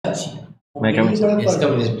May I come in, sir? Yes,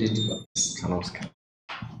 come in, please. Namaskar.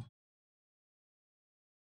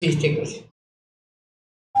 Please take us.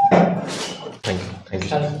 Thank you,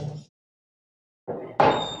 sir.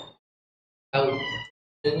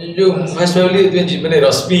 जो first family मैंने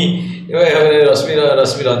रश्मि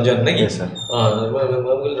रंजन नहीं? Yes, sir.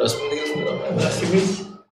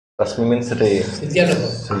 रश्मि means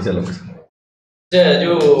सूर्यालोक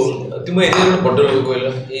जो तुम area में border coil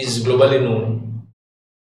is globally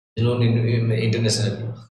known internationally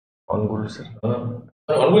Angul sir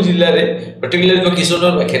Angul जिल्ला रे particularly को किशोर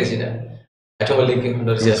पाखे सिना आठमल्ली के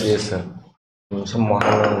अंदर यस सर सब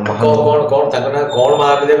महान कौन था ना कौन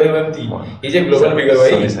महाविद्यालय में एमती इज ए ग्लोबल फिगर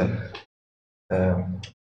भाई सर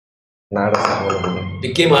नाड़ा सर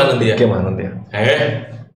बीके महानंदिया है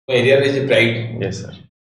एरिया रे is pride yes sir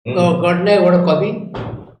God ने बड़ा कवि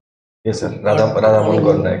यस सर राधा मोहन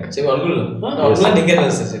गणनायक से अनुगुल अनुगुल निके ना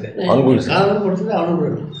सर अनुगुल सर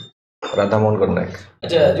अनुगुल राधा मोहन गणनायक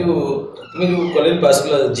अच्छा जो तुम्हें जो कॉलेज पास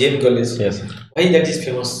किया जेएम कॉलेज यस भाई दैट इज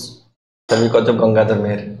फेमस तभी कजब गंगाधर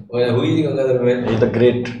मेहर हुई थी गंगाधर मेहर is the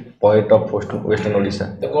great poet of western Odisha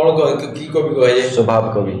तो कौन की कवि को है स्वभाव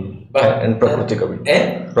कवि एंड प्रकृति कवि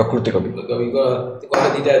कवि को कौन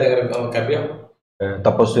दीटा है काव्य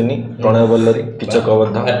तपस्विनी प्रणय वल्लरी किचक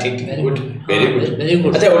अवध ठीक गुड वेरी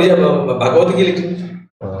गुड अच्छा ओडिया भागवत की लिखी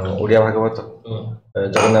ओडिया भागवत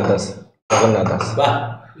जगन्नाथ दास वाह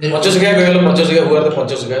पंचसखा कहलो पंचसखा हुआ तो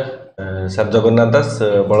पंचसखा सर जगन्नाथ दास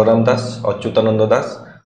बलराम दास अच्युतानंद दास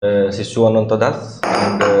शिशु अनंत दास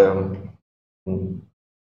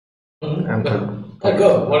and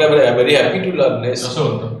very happy to learn this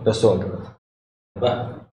Jaswant वाह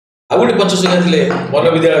आगुडी पंचसखा थिले मन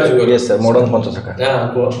विद्यालय जुग यस सर मॉडर्न पंचसखा हां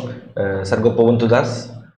को सर गोपबंधु दास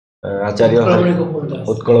आचार्य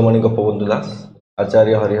उत्कलमणि गोपबंधु दास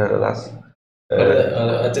आचार्य हरिहर दास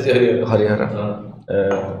आचार्य हरिहर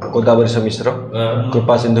गोदावरी मिश्र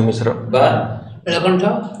कृपा सिंधु मिश्र वाह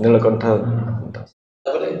नीलकंठ दास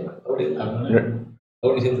तापर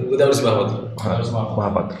गोदावरी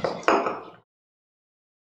महापात्र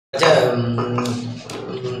अच्छा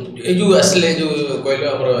ये जो असले जो कहलो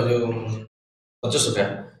हमर जो पंचसखा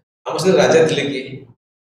हम से राजा थिले की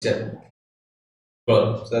अच्छा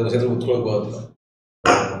से उत्कल बहुत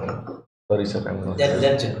सॉरी सर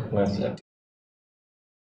जान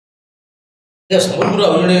संबलपुर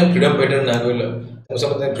अभिनय फ्रीडम फाइटर ना कहलो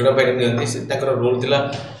समस्त फ्रीडम फाइटर नियंती से ताकर रोल थिला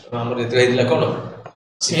हमर एते हेदिला कोन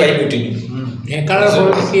सिपाही म्यूटिनी ढेकाला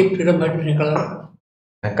रोल की फ्रीडम फाइटर ढेकाला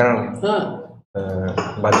हां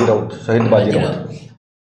बाजी राउत शहीद बाजी राउत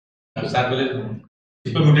सर बोले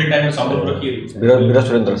सिपाही म्यूटिनी टाइम में संबलपुर की वीर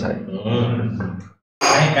सुरेंद्र साय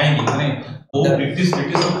काई माने वो ब्रिटिश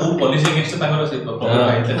को पॉलिसी अगेंस्ट ताकर से प्रॉब्लम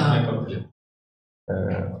आइले करथिले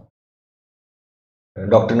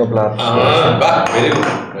डॉक्टर ऑफ लार्ज वाह वेरी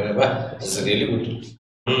गुड वाह इट्स रियली गुड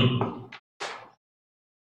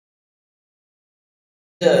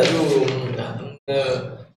जो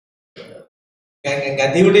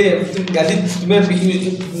गांधी उडे गांधी तुम्हें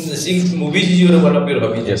seeing movies is your one of your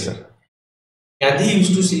hobbies yes sir Gandhi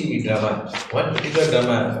used to C drama one particular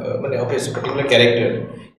drama माने of a particular character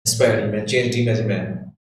inspired him and changed him as a man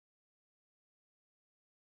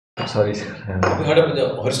sorry sir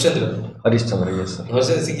Harishchandra yes sir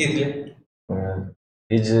Harishchandra सीखी थिले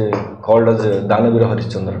is called as दानवीर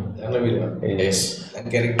Harishchandra yes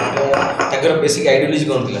character ताकर basic ideology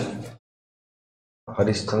कोन थिला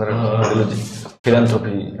Harishchandra ideology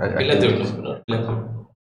philanthropy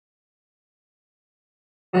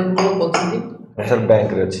sir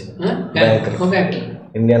bank रे अछि bank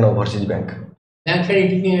Indian overseas bank से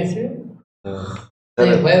eating ऐसे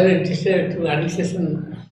sir where interested to administration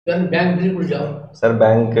then bank will job sir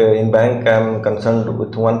bank in bank I am concerned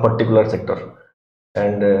with one particular sector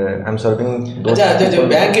and I am serving those अच्छा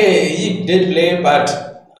bank did play a part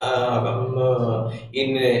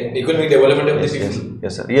in economic development of the people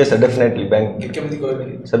yes sir definitely bank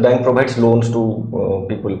sir bank provides loans to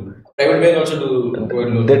people private bank also do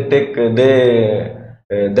provide loans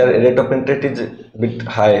their rate of interest is bit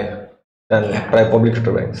high than public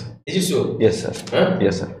sector banks is it so yes sir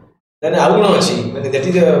yes sir then how no achi that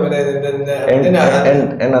is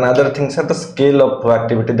and another thing sir the scale of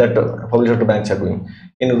activity that public sector banks are doing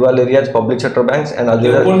in rural areas public sector banks and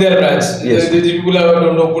other open their branch yes the people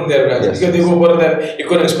don't open their branch because they go for their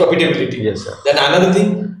economic profitability yes sir then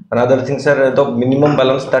another thing sir the minimum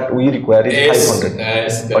balance that we require is 500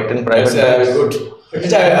 yes but in private banks very good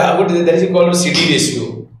that is called CD ratio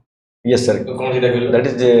yes sir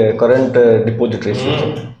that is the current deposit ratio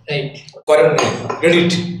right current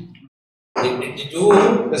credit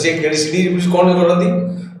जो से credit CD कौन करती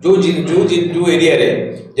जो area रे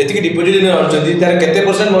जति कि deposit न आछंती तार केते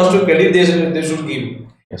percent must to credit they should give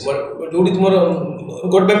जो तुमर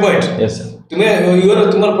got my point Yes, sir.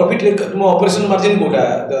 तुमर प्रॉफिट तुम operation margin Kota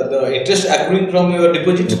the interest accruing from your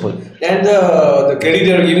deposit and the credit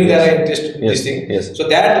you are giving that interest this thing. Yes. So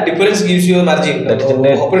that difference gives you a margin, That is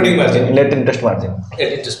net operating margin, net interest margin.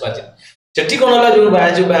 net interest margin. सेठी कोन होला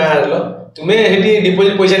जो बाहर तुम्हें Hattie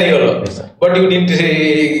deposit पैसा नहीं गलो but you didn't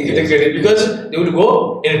get the credit because they would go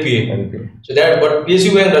NPA so that but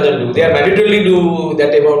PSU bank doesn't do, they are mandatorily do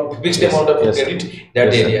that amount, fixed amount of credit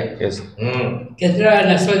that area. Yes. Ketra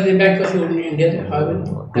national bank was in India, how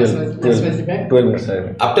 12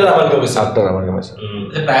 minutes after amalgamation.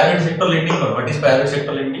 The private sector lending, what is private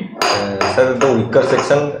sector lending? Sir, the weaker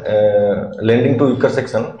section, lending to weaker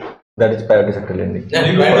section, that is private sector lending. No,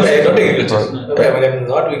 not agriculture.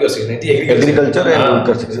 Not weaker section, agriculture and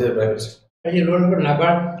weaker section. What is role for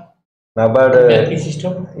NABARD? NABARD banking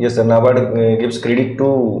system? Yes, sir. NABARD gives credit to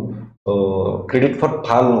credit for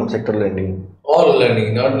farm sector lending. All lending,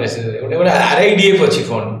 not necessarily. Whatever RIDF achi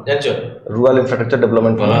fund, jancho. Rural Infrastructure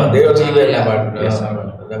Development Fund. They also give NABARD. Yes.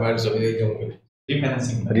 NABARD so they come.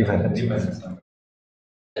 Refinancing.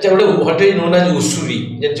 अच्छा बड़े what is known as usuri,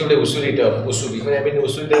 jancho बड़े usuri term, usuri. I mean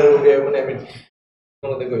usuri term I mean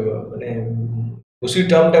कौन देखो माने usuri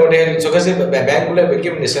term टा बड़े सकासे bank गुला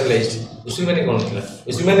became nationalized. usuri माने कौन थला?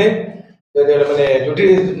 usuri माने जोटी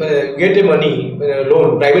get a money loan,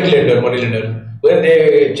 private lender, money lender, where they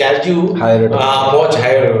charge you much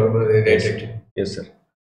higher rate. Yes, sir.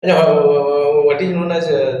 What is known as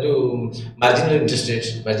जो marginal interest rate,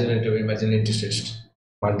 marginal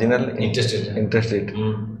interest rate.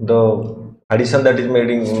 The addition that is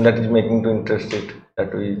making to interest rate,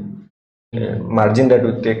 that we margin that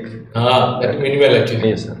we take. That minimal actually.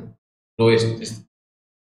 Yes, sir. Lowest.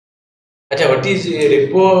 अच्छा, what is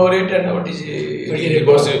repo rate and what is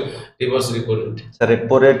reverse repo rate? Sir,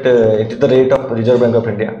 repo rate, it is the rate of Reserve Bank of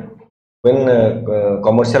India. When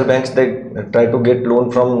commercial banks they try to get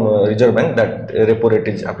loan from Reserve Bank, that repo rate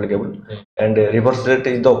is applicable, and reverse rate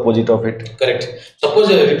is the opposite of it. Correct. Suppose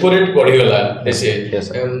repo rate बढ़ी गला, जैसे Yes,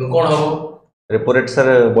 sir. कौन हो? Repo rate sir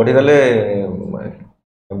बढ़ी गले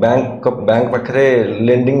bank पाखरे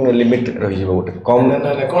lending limit रही है बहुत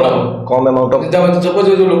कम amount of suppose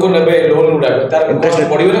जो लोग नेबे लोन उड़ा तार interest rate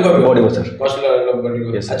बढ़ी गला कभी बढ़ी sir. cost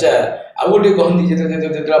बढ़ी Yes, sir. अच्छा अब गोटे कहन दी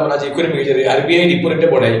जेते अपना इकोनॉमी जे आरबीआई repo rate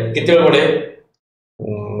बढ़ाई कितने बढ़े?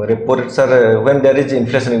 Repo rate sir when there is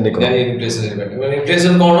inflation in the economy. When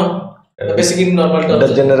inflation कौन? Basically in normal terms.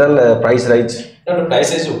 The general price rise. No,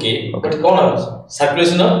 price is okay. But कौन?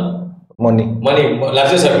 Circulation of money,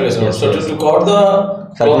 larger circulation. Yes, So yes. to cut the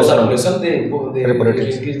circulation, they Repo rate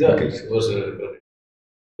increase the okay.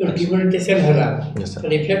 your demonetization होला. Yes, sir. So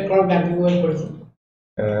reflect कौन banking को पड़ती?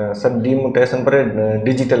 Sir demonetization पर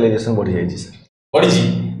digitalization बढ़ी जाएगी sir. What is it?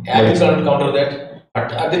 Have you counter that?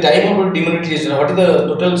 At the time of demonetization, what is the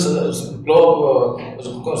total flow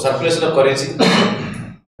of circulation of currency?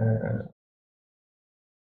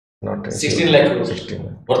 Not 16 lakh crores. 16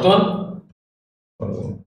 lakh. Vartaman?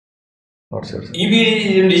 Not sure, sir. EB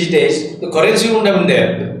digitized, the currency won't have been there,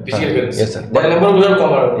 the physical currency. Yes, sir. That number would have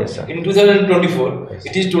come out. Yes, sir. In 2024, Yes,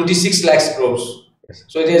 it is 26 lakhs crores. Yes.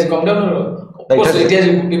 So it has come down. Of Like course, that. it has,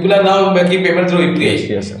 people are now making payment through UPI.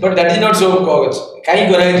 Yes, sir. But that is not so. Kai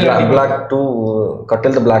Black to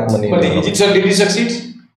curtail the black money. But did it succeed?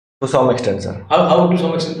 To some extent, sir. How to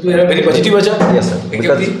some extent? You have very positive acha? Yes, sir.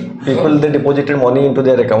 Because people they deposited money into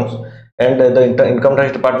their accounts, and the income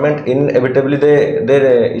tax department inevitably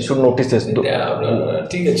they issued notices.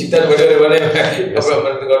 ठीक है चितार बड़े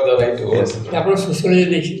अपन कर दो right हो Yes. अपन sociology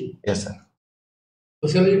देखी. Yes, sir.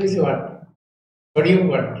 Sociology means what? What do you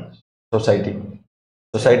want?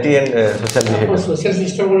 Society and social behavior. Social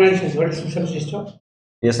system organization. What is social system?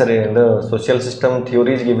 Yes, sir. The social system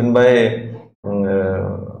theory is given by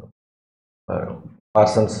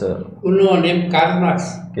Parsons. You know name Karl Marx.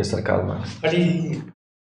 Yes, sir. Karl Marx. What is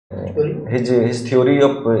his theory? His theory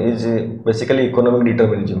of is basically economic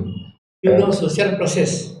determinism. You know social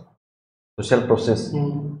process. Social process.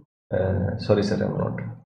 Sorry, sir. I'm not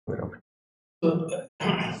aware of it. So,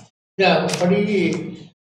 yeah, what is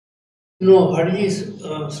what is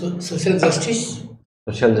social justice?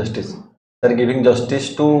 Social justice. They are giving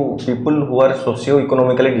justice to people who are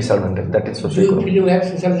socio-economically disadvantaged. That is Do you socio-economic. feel we have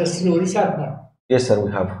social justice in Odisha or not? Yes, sir.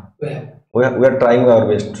 We have. Where? We are trying our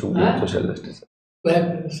best to Huh? give social justice. We have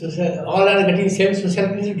social, all are getting same social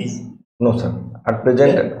facilities. No, sir. At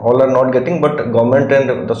present, all are not getting, but government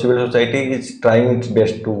and the civil society is trying its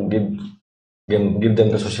best to give give them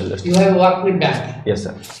the social You justice. have worked with bank. Yes,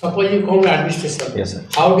 sir. Suppose you come to administration. Yes, sir.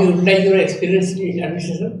 How do you utilize your experience in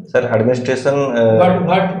administration? Sir, administration.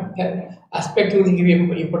 What aspect will give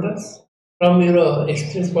importance from your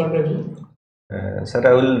experience point of view? Sir,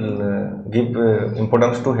 I will give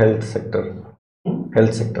importance to health sector.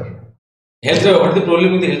 Health sector. Health, what is the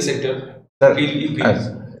problem with the health sector? Sir, You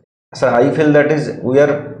feel? sir, I feel that is we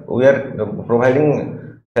are providing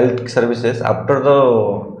health services after the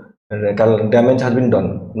damage has been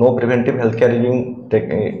done. No preventive healthcare is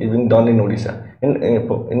being done in Odisha, in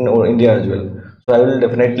India as well. So I will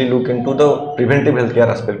definitely look into the preventive healthcare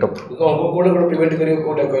aspect of.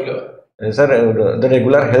 Sir, the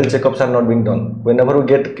regular health checkups are not being done. Whenever we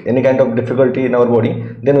get any kind of difficulty in our body,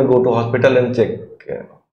 then we go to hospital and check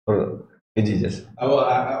for diseases.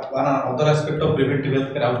 Other aspect of preventive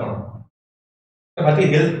healthcare, what is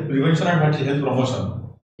health prevention and what is health promotion?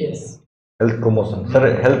 Yes. Health promotion.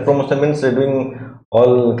 Sir, health promotion means doing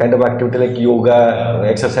all kind of activity like yoga,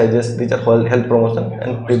 exercises. These are all health promotion.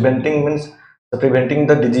 And preventing means preventing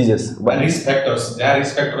the diseases. Risk factors. There are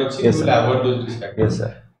risk factors. Yes, you will sir. avoid those risk factors. Yes,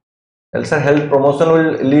 sir. Well, sir, health promotion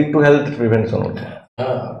will lead to health prevention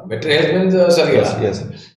also. Better health means sorry. Yes,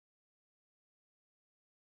 sir.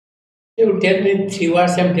 You tell me 3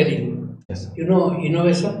 words I am telling you. Yes. You know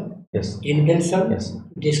innovation, Yes. invention, Yes.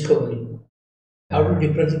 discovery. How to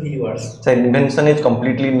differentiate these words? So invention is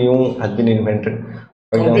completely new, has been invented.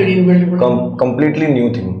 For Completely example, invented. completely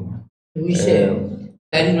new thing. We say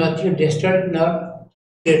there is nothing destroyed nor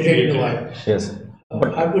created in the world. Yes.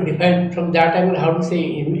 How to define from that angle? How to say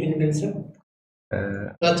invention?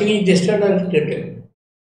 Nothing is destroyed or created.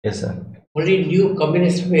 Yes, sir. Only new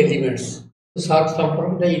combination of elements to solve some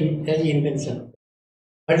problem. That is invention.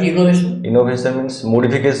 What is innovation? Innovation means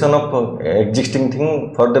modification of existing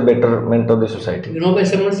thing for the betterment of the society.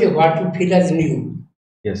 Innovation means what you feel as new.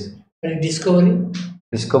 Yes. What is discovery?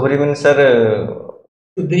 Discovery means, sir.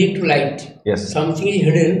 To bring to light. Yes. Something is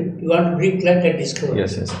hidden. You want to bring to light that discovery.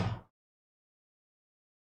 Yes, yes.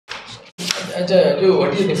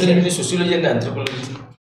 What is the difference between sociology and anthropology?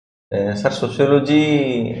 Sir, sociology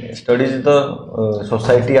studies the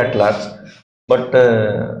society at large, but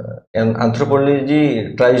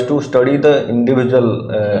anthropology tries to study the individual.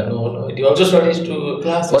 No, it also studies to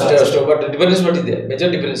Class. but the difference what is there? Major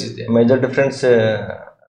difference is there. Major difference.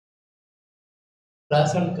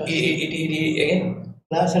 Class and caste. Again.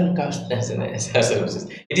 Class and caste.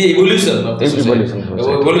 It is evolution of the society.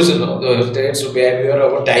 Evolution of the traits of behavior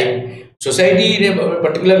over time. Society in a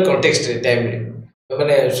particular context time.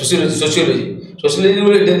 Sociology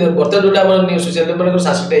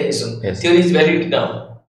sensitization theory is valid now.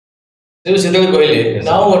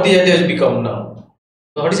 Now what has become now?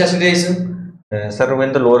 What is sensitization? Sir,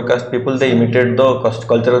 when the lower caste people they imitate the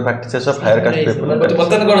cultural practices of higher caste people. But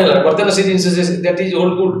that is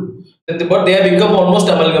all good. But they have become almost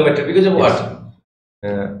amalgamated because of what?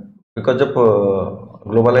 Because of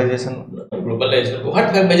globalization. Globalization.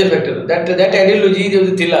 What major factor? That ideology of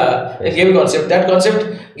the Tila gave a concept. That concept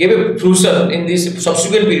gave a fruition in this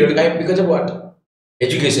subsequent period because of what?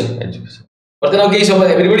 Education. Education. But then okay, so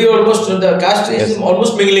everybody almost the caste is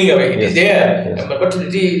almost mingling away. It is there, but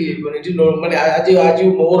it is as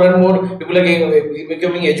you more and more people are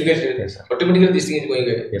becoming educated. Automatically this thing is going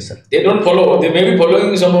away. Yes, sir. They don't follow. They may be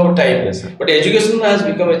following some more time. Yes, sir. But education has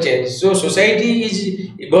become a change. So society is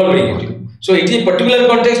evolving. So it is particular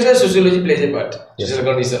context where sociology plays a part. Yes, Social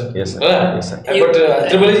condition. Yes, sir. Yes, sir. But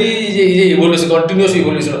anthropology is evolution, continuous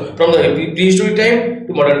evolution from the prehistoric time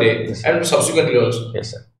to modern day, and subsequently also.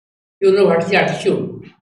 Yes, sir. You know what is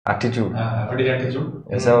attitude? Attitude. What is attitude?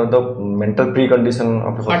 Yes, sir. The mental precondition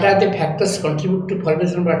of a What are the factors contribute to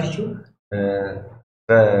formation of attitude?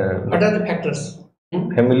 What are the factors?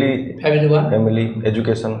 Family,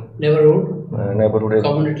 education, neighborhood,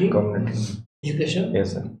 community, education.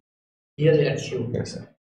 Yes, sir. Here the attitude. Yes, sir.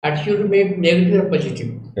 Attitude may be negative or positive.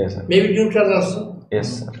 Yes, sir. Maybe neutral also. Yes,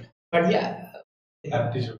 sir. But yeah,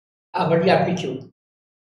 Aptitude. what is aptitude?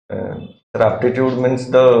 Sir, aptitude means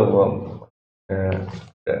the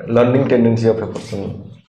learning tendency of a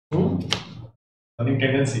person. Learning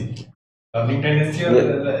tendency. Learning tendency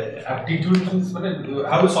or aptitude means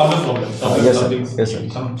how to solve a problem. Yes, sir. Yes, sir.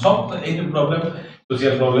 Some any problem,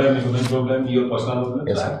 social problem, human problem, your personal problem.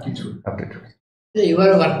 Yes, so sir. aptitude. Aptitude. You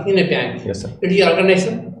are working in a bank. Yes, sir. It is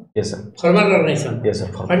organization. Yes, sir. Formal organization. Yes, sir.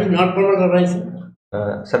 What is not formal organization?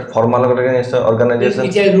 Sir, formal organization.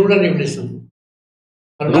 It is a rule and regulation.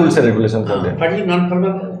 Rules and regulations are there. What is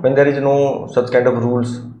non-formal? When there is no such kind of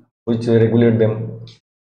rules which regulate them.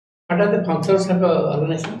 What are the functions of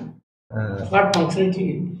organization? What function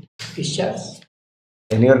it discharge?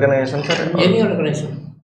 Any organization, sir? Any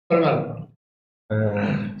organization. Formal.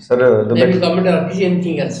 Sir, Maybe government or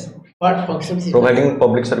anything else. What functions is providing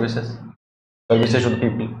public services to the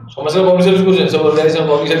people. Commercial public service করছেন সব organisation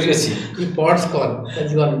public service এসছি the pods call,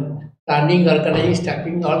 that's one. Planning, organizing,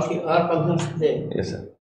 staffing, all functions there. Yes, sir.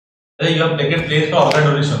 You have taken place for organ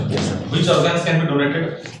donation. Yes, sir. Which organs can be donated?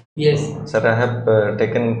 Yes. Sir, I have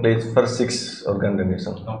taken place for 6 organ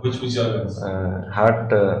donation. Which organs? Heart,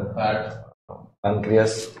 Heart.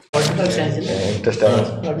 pancreas, Political status. intestine,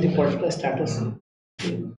 Probably political status.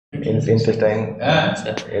 intestine,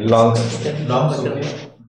 lungs, Lungs. Okay.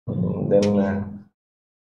 then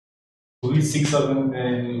Which 6 organs?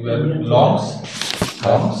 Lungs.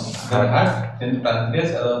 Lungs. Then heart. Then pancreas.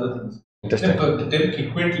 Other things. intestine. Then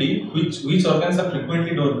frequently, which organs are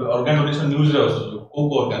frequently organ donation used also?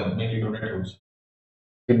 Coke organ mainly donated.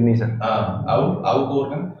 Kidney, sir, Out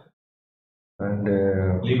organ. and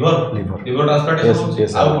Liver. Liver transplantation. Yes, also?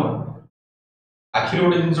 yes, sir. Out. Actually,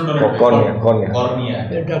 what is inside donated? cornea. Cornea.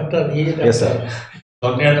 The doctor, he is a doctor. Yes, sir.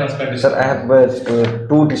 Cornea transplantation. Sir, I have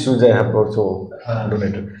 2 tissues I have also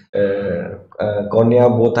donated. Cornea,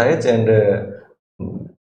 both eyes, and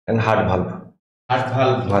heart valve. Heart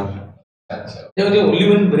valve. Yeah, only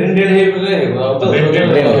when brain dead है Brain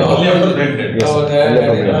dead. Only after brain dead. Yes, sir.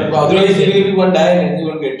 Otherwise, if you one die and you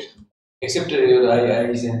will get except your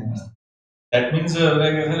eyes and That means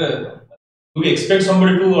do we expect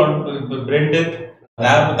somebody to brain death?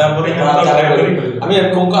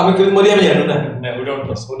 আমি কেউ মরি আমি জানো না No, we don't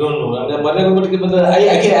know. we don't know আমরা মরে को मतलब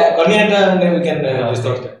I can cornea we can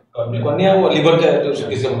cornea और liver का तो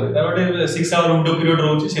किसी में But 6 hour window period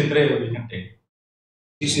रहुची क्षेत्रे we can take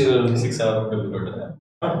 6 hour window period.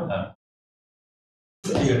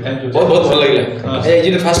 Thank you. बहुत बहुत ଭଲ ଲାଗିଲା।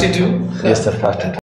 ये fast interview Yes, sir, fast.